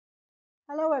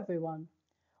Hello everyone.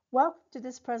 Welcome to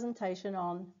this presentation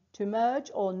on to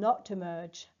merge or not to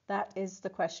merge. That is the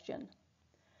question.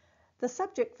 The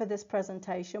subject for this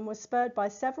presentation was spurred by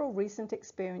several recent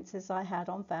experiences I had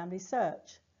on Family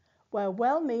Search, where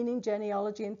well-meaning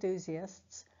genealogy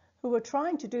enthusiasts who were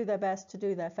trying to do their best to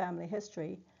do their family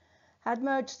history had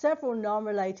merged several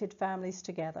non-related families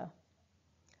together.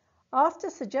 After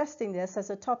suggesting this as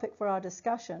a topic for our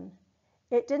discussion,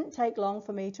 it didn't take long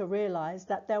for me to realize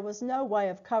that there was no way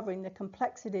of covering the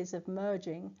complexities of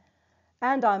merging,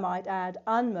 and I might add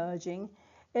unmerging,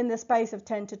 in the space of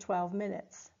 10 to 12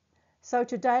 minutes. So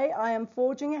today I am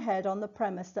forging ahead on the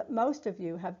premise that most of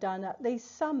you have done at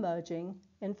least some merging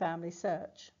in Family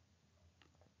Search.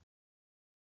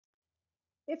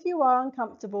 If you are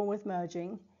uncomfortable with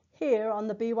merging, here on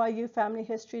the BYU Family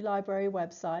History Library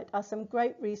website are some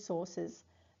great resources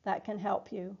that can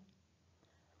help you.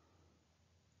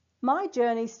 My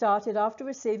journey started after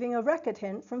receiving a record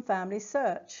hint from Family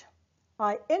Search.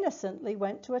 I innocently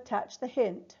went to attach the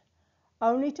hint,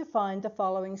 only to find the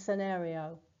following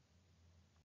scenario.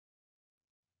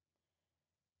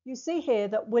 You see here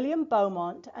that William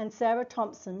Beaumont and Sarah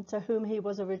Thompson, to whom he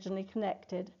was originally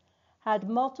connected, had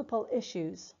multiple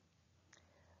issues.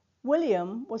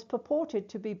 William was purported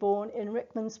to be born in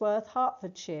Rickmansworth,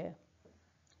 Hertfordshire,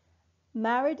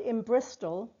 married in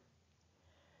Bristol,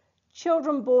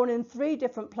 children born in 3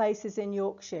 different places in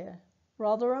Yorkshire,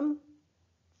 Rotherham,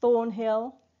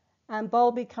 Thornhill and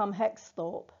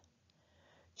Bolby-cum-Hexthorpe.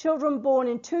 Children born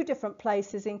in 2 different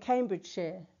places in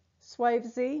Cambridgeshire,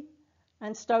 Swavesey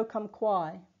and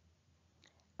Stoke-on-Quay.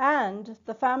 And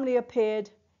the family appeared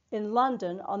in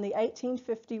London on the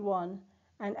 1851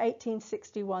 and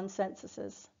 1861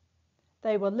 censuses.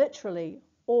 They were literally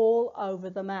all over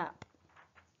the map.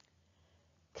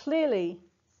 Clearly,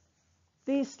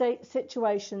 these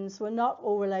situations were not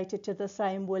all related to the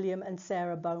same William and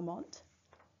Sarah Beaumont.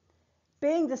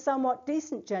 Being the somewhat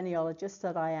decent genealogist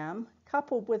that I am,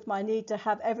 coupled with my need to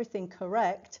have everything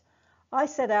correct, I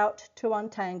set out to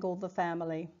untangle the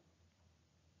family.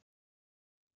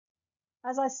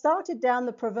 As I started down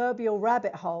the proverbial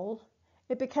rabbit hole,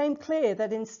 it became clear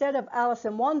that instead of Alice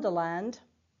in Wonderland,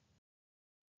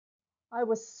 I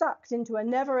was sucked into a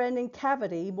never-ending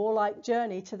cavity more like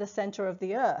Journey to the Center of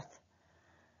the Earth.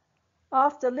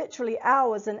 After literally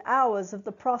hours and hours of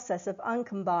the process of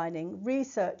uncombining,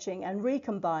 researching and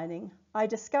recombining, I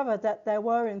discovered that there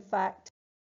were in fact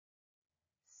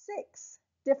 6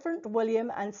 different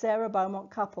William and Sarah Beaumont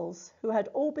couples who had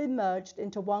all been merged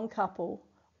into one couple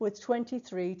with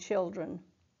 23 children.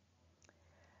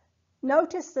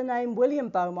 Notice the name William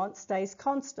Beaumont stays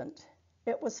constant.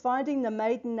 It was finding the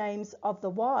maiden names of the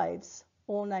wives,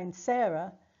 all named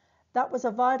Sarah, that was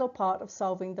a vital part of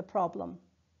solving the problem.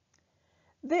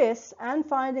 This and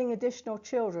finding additional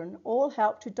children all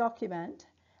help to document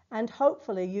and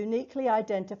hopefully uniquely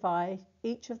identify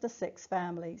each of the 6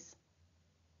 families.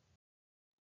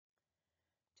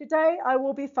 Today I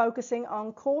will be focusing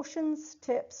on cautions,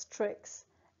 tips, tricks,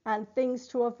 and things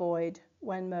to avoid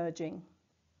when merging.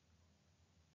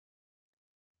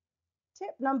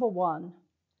 Tip number 1.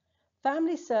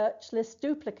 Family Search lists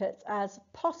duplicates as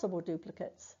possible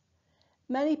duplicates.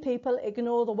 Many people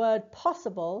ignore the word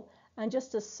possible and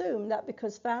just assume that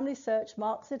because Family Search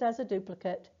marks it as a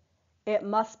duplicate, it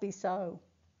must be so.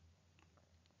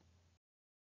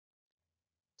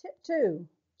 Tip 2.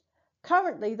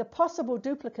 Currently, the possible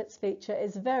duplicates feature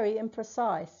is very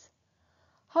imprecise.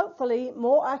 Hopefully,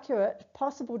 more accurate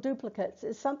possible duplicates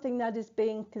is something that is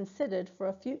being considered for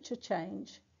a future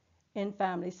change in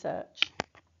Family Search.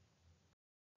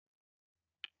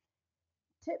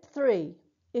 Tip 3.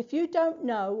 If you don't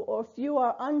know or if you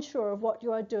are unsure of what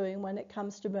you are doing when it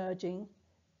comes to merging,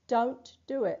 don't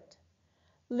do it.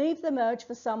 Leave the merge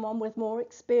for someone with more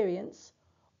experience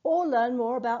or learn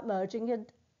more about merging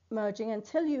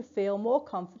until you feel more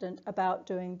confident about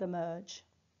doing the merge.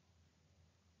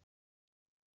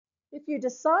 If you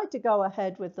decide to go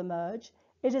ahead with the merge,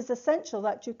 it is essential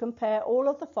that you compare all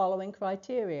of the following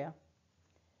criteria.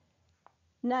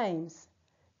 Names.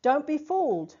 Don't be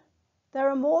fooled. There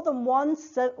are more than one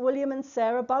William and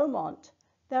Sarah Beaumont.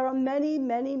 There are many,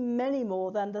 many, many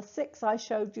more than the 6 I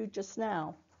showed you just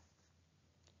now.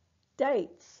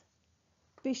 Dates.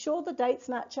 Be sure the dates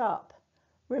match up.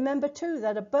 Remember too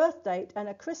that a birth date and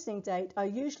a christening date are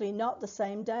usually not the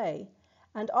same day,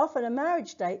 and often a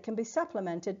marriage date can be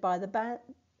supplemented by the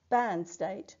band's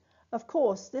date. Of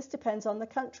course, this depends on the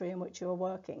country in which you are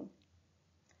working.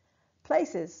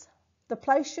 Places. The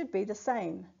place should be the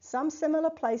same. Some similar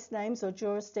place names or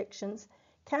jurisdictions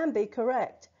can be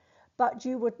correct, but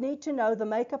you would need to know the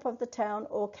makeup of the town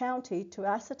or county to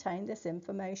ascertain this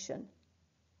information.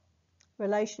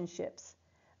 relationships.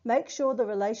 Make sure the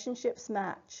relationships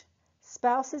match.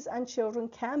 Spouses and children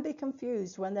can be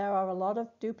confused when there are a lot of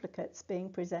duplicates being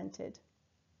presented.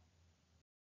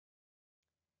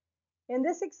 In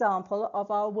this example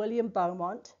of our William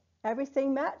Beaumont,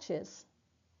 everything matches.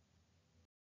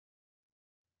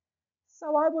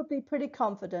 So I would be pretty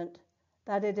confident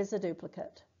that it is a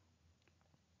duplicate.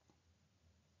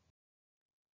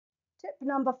 Tip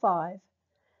number 5.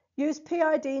 Use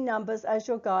PID numbers as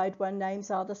your guide when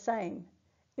names are the same.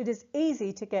 It is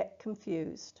easy to get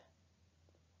confused.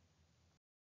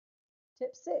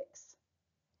 Tip 6.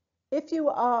 If you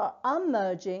are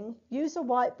unmerging, use a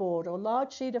whiteboard or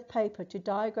large sheet of paper to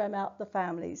diagram out the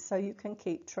families so you can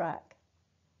keep track.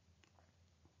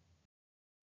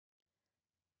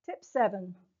 Tip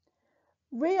 7.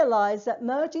 Realize that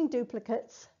merging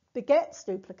duplicates begets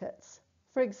duplicates.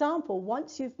 For example,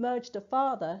 once you've merged a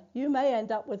father, you may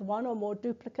end up with one or more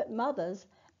duplicate mothers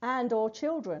and/or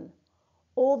children.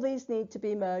 All these need to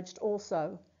be merged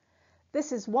also.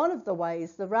 This is one of the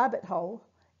ways the rabbit hole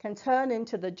can turn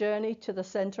into the journey to the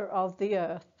center of the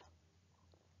earth.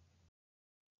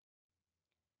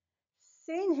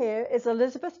 Seen here is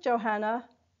Elizabeth Johanna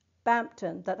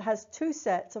Bampton that has two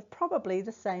sets of probably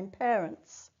the same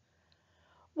parents.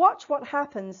 Watch what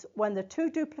happens when the two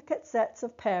duplicate sets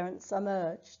of parents are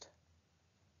merged.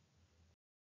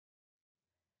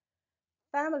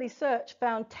 Family Search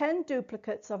found 10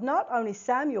 duplicates of not only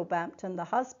Samuel Bampton, the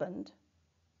husband,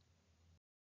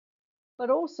 but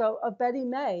also of Betty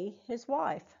May, his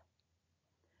wife.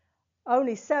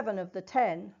 Only 7 of the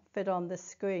 10 fit on this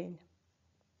screen.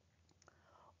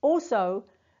 Also,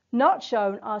 not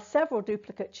shown are several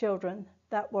duplicate children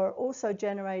that were also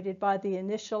generated by the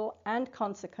initial and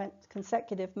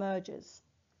consecutive mergers.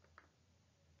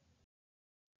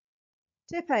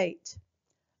 Tip 8.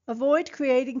 Avoid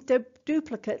creating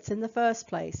duplicates in the first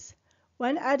place.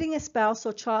 When adding a spouse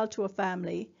or child to a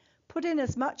family, put in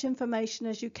as much information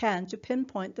as you can to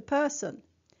pinpoint the person.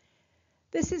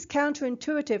 This is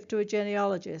counterintuitive to a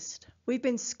genealogist. We've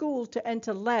been schooled to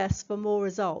enter less for more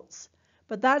results,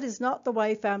 but that is not the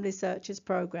way Family Search is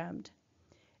programmed.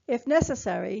 If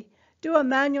necessary, do a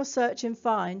manual search in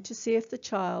Find to see if the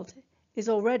child is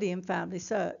already in Family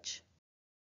Search.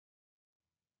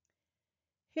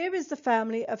 Here is the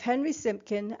family of Henry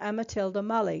Simpkin and Matilda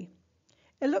Mully.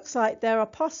 It looks like there are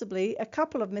possibly a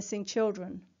couple of missing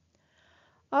children.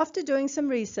 After doing some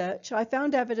research, I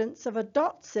found evidence of a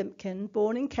Dot Simpkin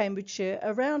born in Cambridgeshire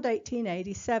around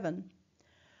 1887.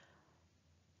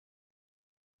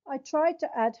 I tried to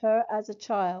add her as a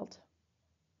child,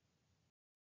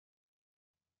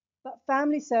 but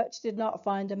Family Search did not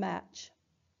find a match.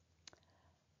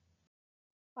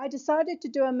 I decided to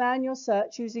do a manual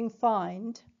search using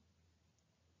Find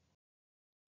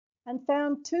and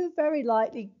found two very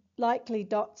likely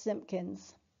Dot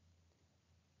Simpkins.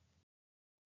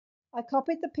 I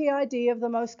copied the PID of the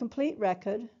most complete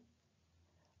record,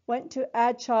 went to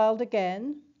Add Child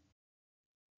again,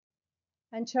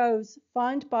 and chose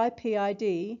Find by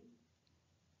PID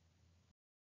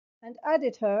and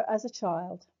added her as a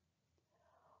child.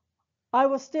 I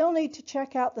will still need to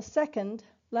check out the second,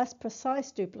 less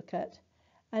precise duplicate,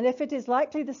 and if it is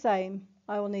likely the same,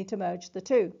 I will need to merge the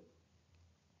two.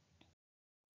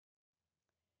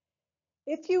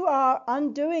 If you are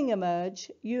undoing a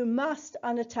merge, you must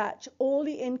unattach all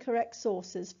the incorrect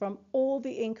sources from all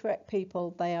the incorrect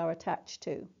people they are attached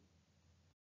to.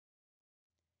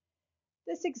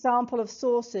 This example of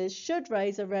sources should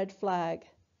raise a red flag.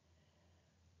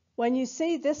 When you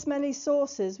see this many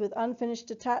sources with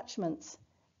unfinished attachments,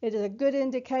 it is a good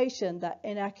indication that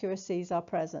inaccuracies are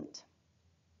present.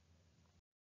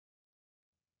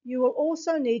 You will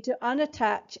also need to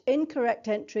unattach incorrect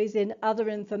entries in other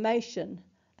information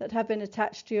that have been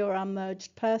attached to your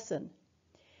unmerged person.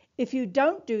 If you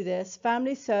don't do this,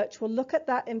 Family Search will look at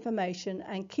that information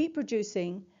and keep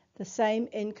producing the same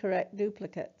incorrect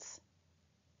duplicates.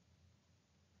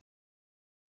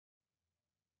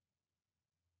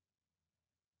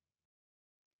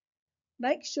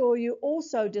 Make sure you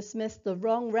also dismiss the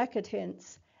wrong record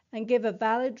hints and give a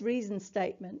valid reason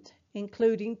statement,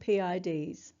 including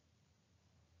PIDs.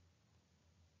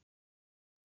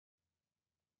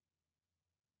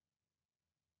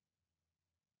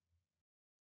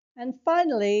 And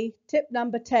finally, tip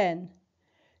number 10.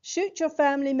 Shoot your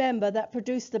family member that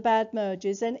produced the bad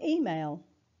merges an email.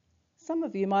 Some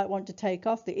of you might want to take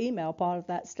off the email part of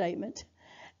that statement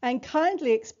and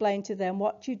kindly explain to them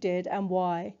what you did and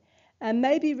why, and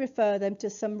maybe refer them to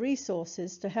some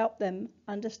resources to help them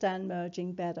understand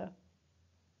merging better.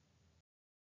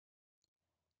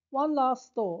 One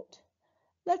last thought.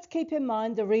 Let's keep in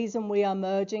mind the reason we are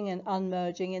merging and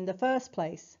unmerging in the first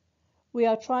place. We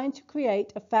are trying to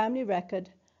create a family record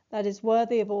that is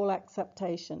worthy of all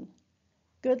acceptation.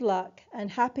 Good luck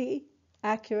and happy,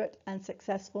 accurate and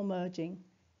successful merging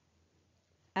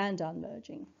and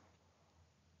unmerging.